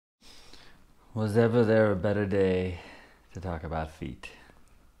Was ever there a better day to talk about feet?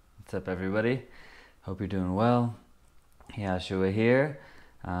 What's up, everybody? Hope you're doing well. Yashua here.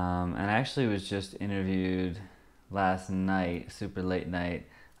 And I actually was just interviewed last night, super late night,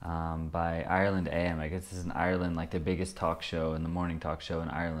 by Ireland AM. I guess this is in Ireland, like the biggest talk show and the morning talk show in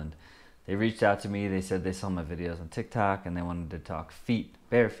Ireland. They reached out to me. They said they saw my videos on TikTok and they wanted to talk feet,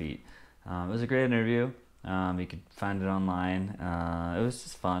 bare feet. It was a great interview. You could find it online. It was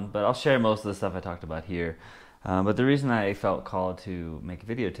just fun, but I'll share most of the stuff I talked about here. But the reason I felt called to make a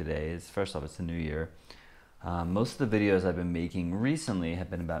video today is, first off, it's the new year. Most of the videos I've been making recently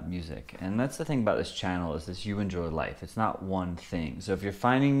have been about music, and that's the thing about this channel, is that you enjoy life. It's not one thing. So if you're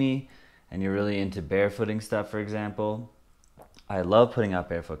finding me and you're really into barefooting stuff, for example, I love putting out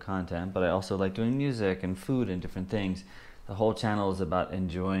barefoot content, but I also like doing music and food and different things. The whole channel is about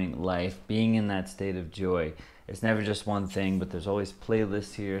enjoying life, being in that state of joy. It's never just one thing, but there's always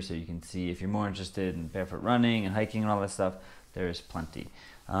playlists here, so you can see if you're more interested in barefoot running and hiking and all that stuff, there's plenty.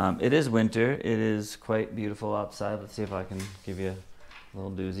 It is winter. It is quite beautiful outside. Let's see if I can give you a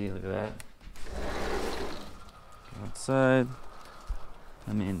little doozy. Look at that. Outside.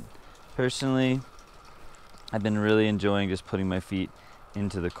 I mean, personally, I've been really enjoying just putting my feet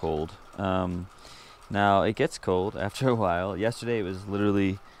into the cold. Now, it gets cold after a while. Yesterday it was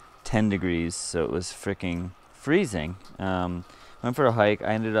literally 10 degrees, so it was freaking freezing. Went for a hike. I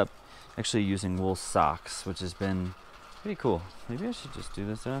ended up actually using wool socks, which has been pretty cool. Maybe I should just do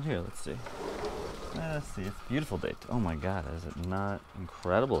this down here. Let's see. Let's see. It's a beautiful day. Oh my God, is it not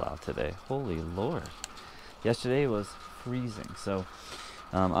incredible out today? Holy Lord. Yesterday was freezing. So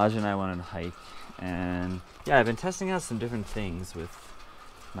Aja and I went on a hike, and yeah, I've been testing out some different things with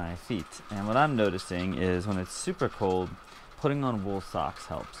my feet, and what I'm noticing is when it's super cold, putting on wool socks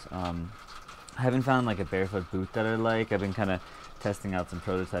helps. I haven't found like a barefoot boot that I like. I've been kind of testing out some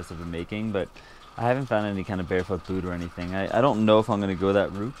prototypes I've been making, but I haven't found any kind of barefoot boot or anything. I don't know if I'm going to go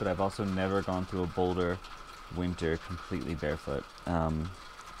that route, but I've also never gone through a Boulder winter completely barefoot.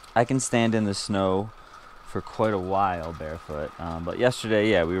 I can stand in the snow for quite a while barefoot, but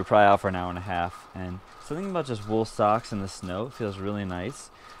yesterday, yeah, we were probably out for an hour and a half, and something about just wool socks in the snow feels really nice.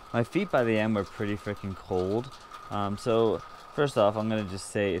 My feet by the end were pretty freaking cold. So first off, I'm going to just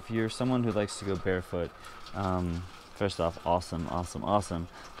say, if you're someone who likes to go barefoot, first off, awesome.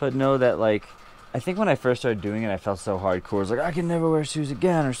 But know that, like, I think when I first started doing it, I felt so hardcore. I was like, I can never wear shoes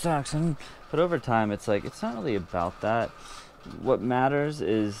again or socks. But over time, it's like, it's not really about that. What matters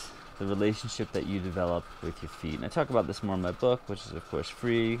is the relationship that you develop with your feet. And I talk about this more in my book, which is of course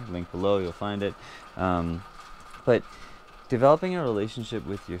free, link below, you'll find it. But developing a relationship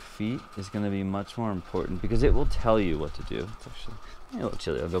with your feet is going to be much more important, because it will tell you what to do. It's actually a little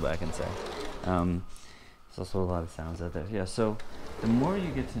chilly, I'll go back inside. There's also a lot of sounds out there. Yeah, so the more you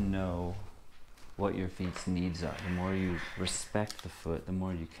get to know what your feet's needs are, the more you respect the foot, the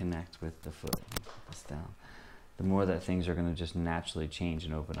more you connect with the foot. Let me put this down. The more that things are going to just naturally change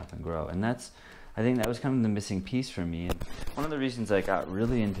and open up and grow. And I think that was kind of the missing piece for me. And one of the reasons I got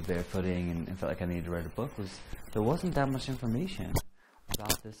really into barefooting and felt like I needed to write a book was there wasn't that much information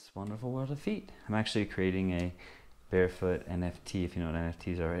about this wonderful world of feet. I'm actually creating a barefoot NFT, if you know what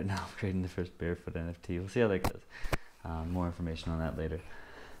NFTs are right now. I'm creating the first barefoot NFT. We'll see how that goes. More information on that later.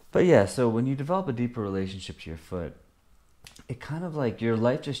 But yeah, so when you develop a deeper relationship to your foot, it kind of like your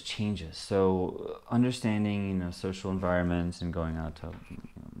life just changes. So understanding, social environments and going out to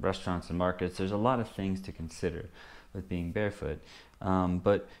restaurants and markets, there's a lot of things to consider with being barefoot.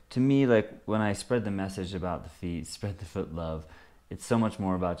 But to me, like when I spread the message about the feet, spread the foot love, it's so much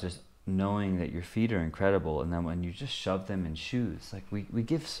more about just knowing that your feet are incredible. And then when you just shove them in shoes, like we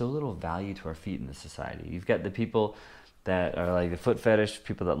give so little value to our feet in this society. You've got the people that are like the foot fetish,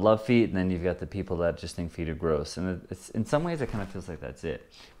 people that love feet, and then you've got the people that just think feet are gross. And it's, in some ways, it kind of feels like that's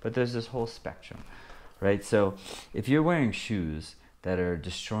it. But there's this whole spectrum, right? So if you're wearing shoes that are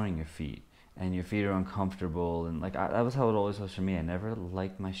destroying your feet, and your feet are uncomfortable, and like that was how it always was for me. I never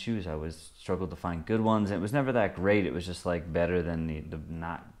liked my shoes. I was struggled to find good ones, and it was never that great. It was just like better than the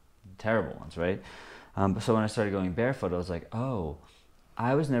not terrible ones, right? So when I started going barefoot, I was like, oh,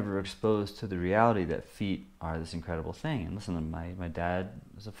 I was never exposed to the reality that feet are this incredible thing. And listen, my dad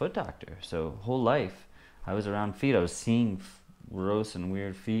was a foot doctor, so whole life I was around feet. I was seeing gross and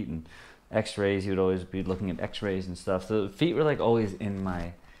weird feet and x-rays. He would always be looking at x-rays and stuff. So feet were like always in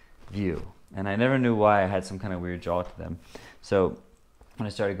my view. And I never knew why I had some kind of weird jaw to them. So when I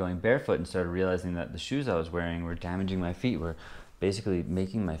started going barefoot and started realizing that the shoes I was wearing were damaging my feet, were basically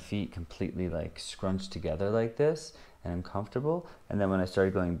making my feet completely like scrunched together like this, and I'm comfortable. And then when I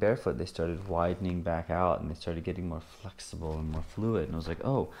started going barefoot, they started widening back out and they started getting more flexible and more fluid. And I was like,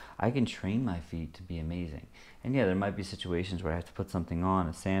 oh, I can train my feet to be amazing. And yeah, there might be situations where I have to put something on,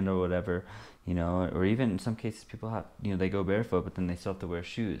 a sandal or whatever, you know, or even in some cases people have, you know, they go barefoot, but then they still have to wear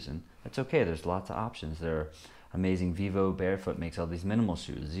shoes, and that's okay. There's lots of options. There are amazing. Vivo Barefoot makes all these minimal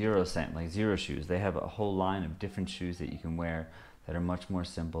shoes, zero shoes. They have a whole line of different shoes that you can wear that are much more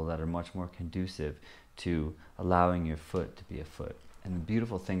simple, that are much more conducive to allowing your foot to be a foot. And the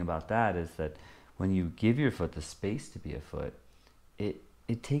beautiful thing about that is that when you give your foot the space to be a foot,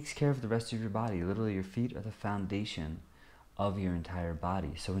 it takes care of the rest of your body. Literally, your feet are the foundation of your entire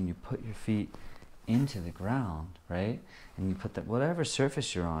body. So when you put your feet into the ground, right, and you put that whatever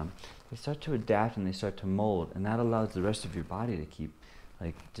surface you're on, they start to adapt and they start to mold, and that allows the rest of your body to keep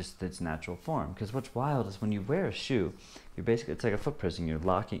like just its natural form. Because what's wild is when you wear a shoe, you're basically, it's like a foot prison. You're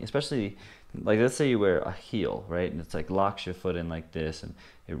locking, especially like let's say you wear a heel, right, and it's like locks your foot in like this, and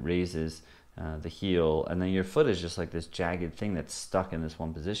it raises the heel, and then your foot is just like this jagged thing that's stuck in this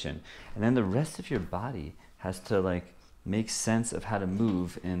one position, and then the rest of your body has to like make sense of how to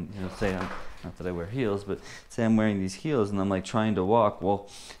move. And you know, say not that I wear heels, but say I'm wearing these heels and I'm like trying to walk. Well,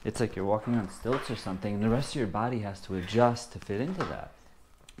 it's like you're walking on stilts or something, and the rest of your body has to adjust to fit into that.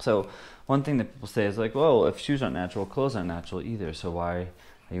 So one thing that people say is like, well, if shoes aren't natural, clothes aren't natural either, so why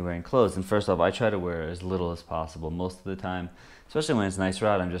are you wearing clothes? And first off, I try to wear as little as possible. Most of the time, especially when it's nicer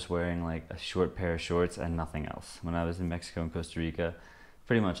out, I'm just wearing like a short pair of shorts and nothing else. When I was in Mexico and Costa Rica,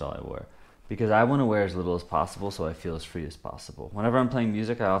 pretty much all I wore, because I want to wear as little as possible so I feel as free as possible. Whenever I'm playing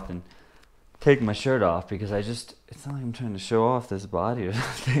music, I often take my shirt off because it's not like I'm trying to show off this body or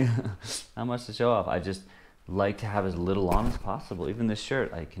something. Not much to show off. I just like to have as little on as possible. Even this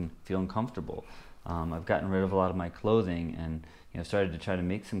shirt, I can feel uncomfortable. I've gotten rid of a lot of my clothing, and you know, started to try to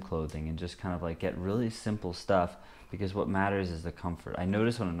make some clothing and just kind of like get really simple stuff, because what matters is the comfort. I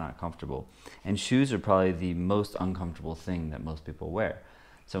notice when I'm not comfortable, and shoes are probably the most uncomfortable thing that most people wear.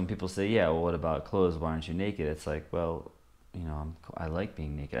 So when people say, yeah, well, what about clothes? Why aren't you naked? It's like, well, you know, I like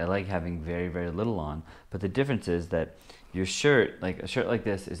being naked. I like having very, very little on. But the difference is that your shirt, like a shirt like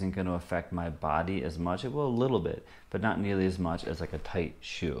this, isn't going to affect my body as much. It will a little bit, but not nearly as much as like a tight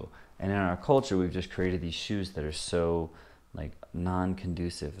shoe. And in our culture, we've just created these shoes that are so like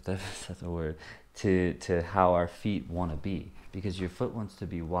non-conducive, if that's a word, to how our feet want to be, because your foot wants to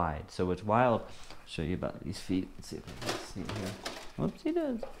be wide. So what's wild, I'll show you about these feet. Let's see if I can see it here. Whoops, he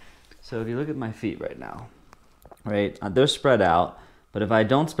does. So if you look at my feet right now, right, they're spread out, but if I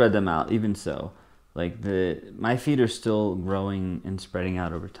don't spread them out, even so, like my feet are still growing and spreading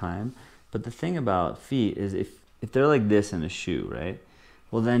out over time. But the thing about feet is if they're like this in a shoe, right,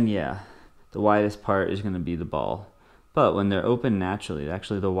 well then yeah, the widest part is going to be the ball. But when they're open naturally,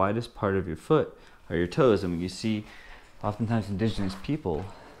 actually the widest part of your foot are your toes. And when you see oftentimes indigenous people,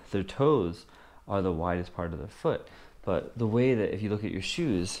 their toes are the widest part of their foot. But the way that if you look at your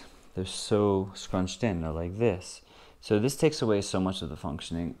shoes, they're so scrunched in, they're like this. So this takes away so much of the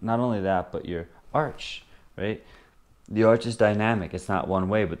functioning. Not only that, but your arch, right? The arch is dynamic. It's not one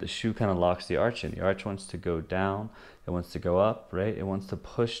way, but the shoe kind of locks the arch in. The arch wants to go down, it wants to go up, right? It wants to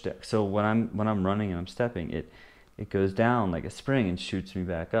push down. So when I'm running and I'm stepping, it goes down like a spring and shoots me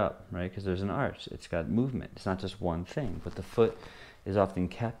back up, right? Because there's an arch. It's got movement. It's not just one thing, but the foot is often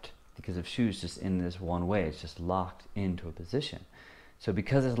kept, because of shoes, just in this one way. It's just locked into a position. So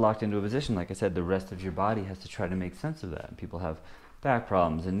because it's locked into a position, like I said, the rest of your body has to try to make sense of that. And people have back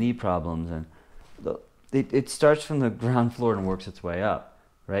problems and knee problems, and it starts from the ground floor and works its way up,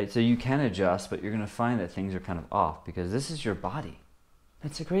 right? So you can adjust, but you're going to find that things are kind of off, because this is your body.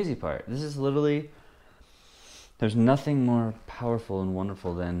 That's the crazy part. This is literally, there's nothing more powerful and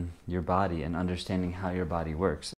wonderful than your body and understanding how your body works.